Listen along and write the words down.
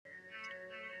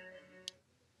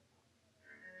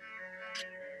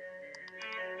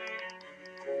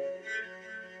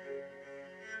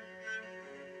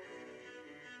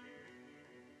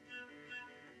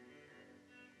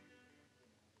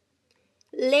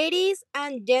Ladies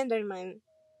and gentlemen,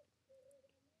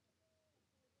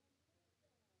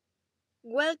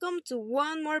 welcome to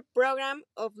one more program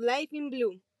of Life in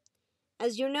Blue.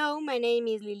 As you know, my name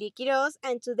is Lili Quiroz,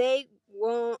 and today,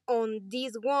 on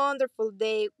this wonderful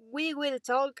day, we will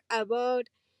talk about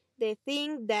the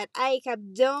thing that I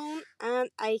have done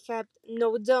and I have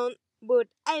not done, but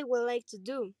I would like to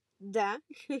do. Da.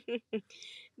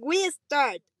 We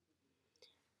start.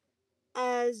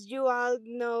 As you all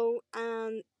know,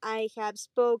 and I have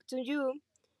spoke to you,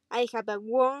 I have a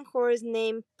one horse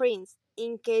named Prince.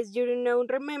 In case you don't know,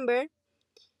 remember,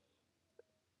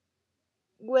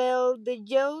 well, the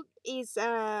joke is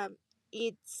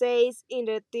it says in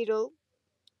the title,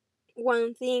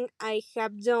 one thing I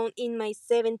have done in my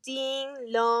 17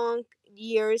 long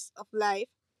years of life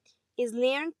is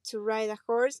learn to ride a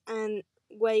horse, and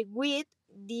why with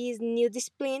this new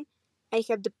discipline, I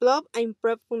have developed and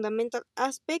improved fundamental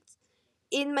aspects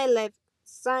in my life.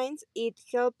 Since it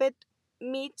helped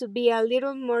me to be a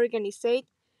little more organized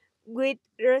with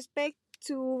respect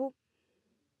to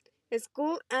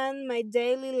school and my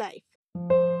daily life.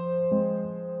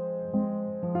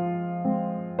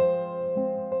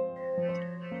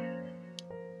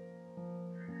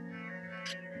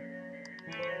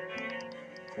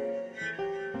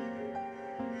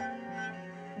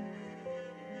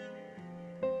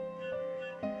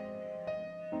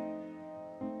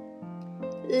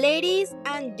 Ladies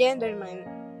and gentlemen,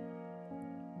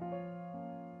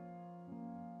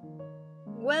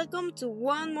 welcome to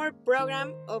one more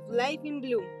program of Life in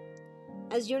Blue.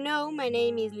 As you know, my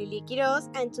name is Lili Quiroz,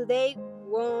 and today,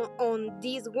 on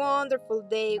this wonderful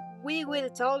day, we will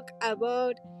talk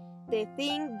about the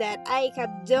thing that I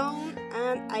have done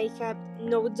and I have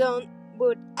not done,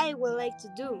 but I would like to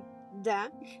do. Da.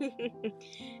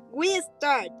 We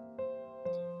start.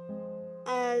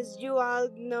 As you all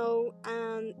know,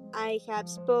 and I have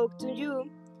spoke to you,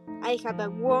 I have a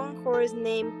one horse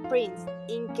named Prince.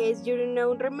 In case you don't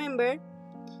know, remember,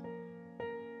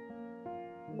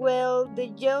 well, the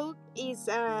joke is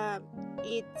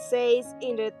it says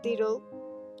in the title,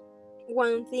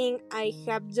 one thing I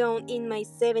have done in my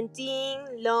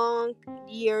 17 long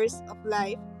years of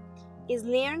life is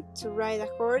learn to ride a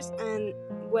horse, and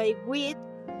why with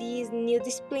this new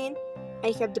discipline,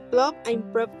 I have developed and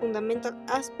improved fundamental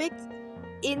aspects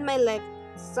in my life.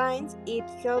 Since it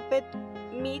helped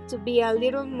me to be a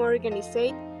little more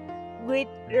organized with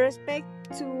respect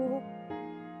to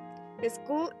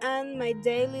school and my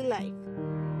daily life.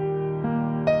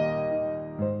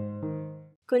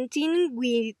 Continuing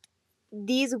with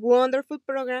this wonderful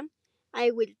program,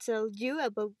 I will tell you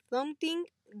about something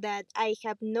that I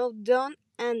have not done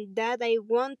and that I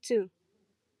want to.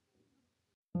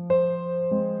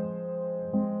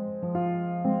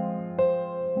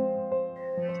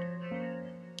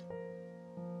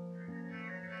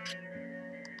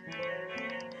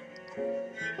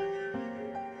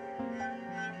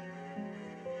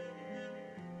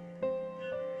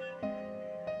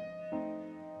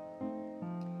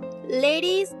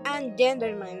 Ladies and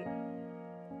gentlemen,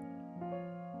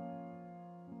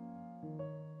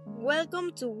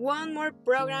 welcome to one more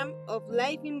program of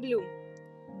Life in Blue.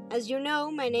 As you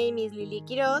know, my name is Lili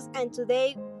Quiroz, and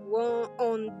today,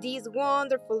 on this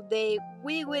wonderful day,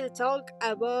 we will talk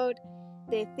about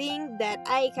the thing that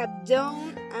I have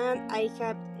done and I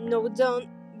have not done,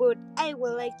 but I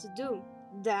would like to do.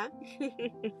 Da.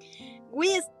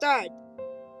 We start.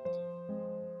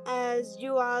 As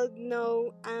you all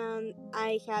know, and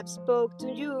I have spoke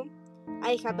to you,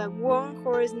 I have a one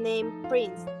horse named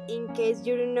Prince. In case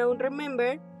you don't know,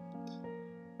 remember,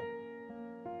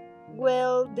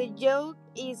 well, the joke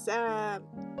is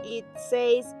it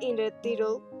says in the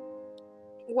title,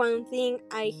 one thing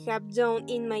I have done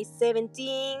in my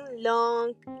 17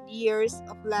 long years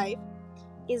of life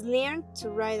is learn to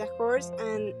ride a horse,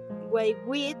 and why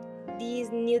with this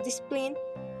new discipline,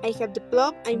 I have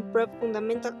developed and improved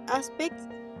fundamental aspects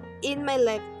in my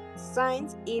life.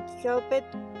 Since it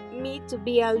helped me to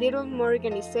be a little more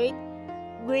organized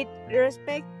with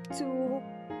respect to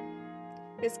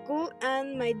school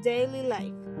and my daily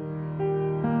life.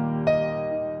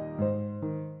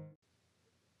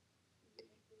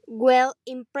 Well,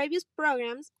 in previous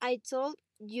programs, I told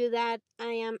you that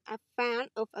I am a fan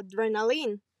of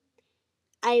adrenaline.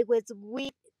 I was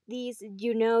with this,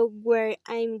 where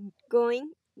I'm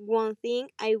going. One thing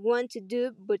I want to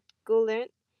do but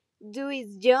couldn't do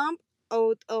is jump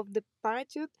out of the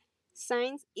parachute.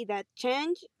 Since it a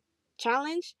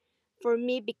challenge for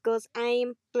me because I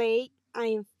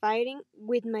am fighting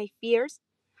with my fears,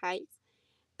 heights,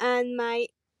 and I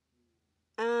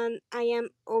am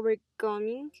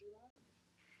overcoming.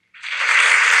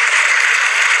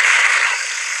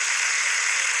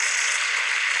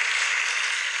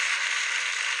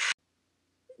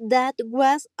 That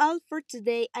was all for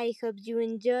today. I hope you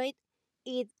enjoyed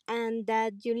it and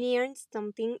that you learned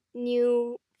something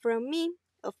new from me,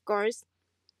 of course.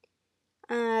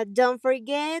 Don't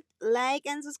forget, like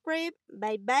and subscribe.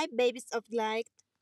 Bye bye, babies of light.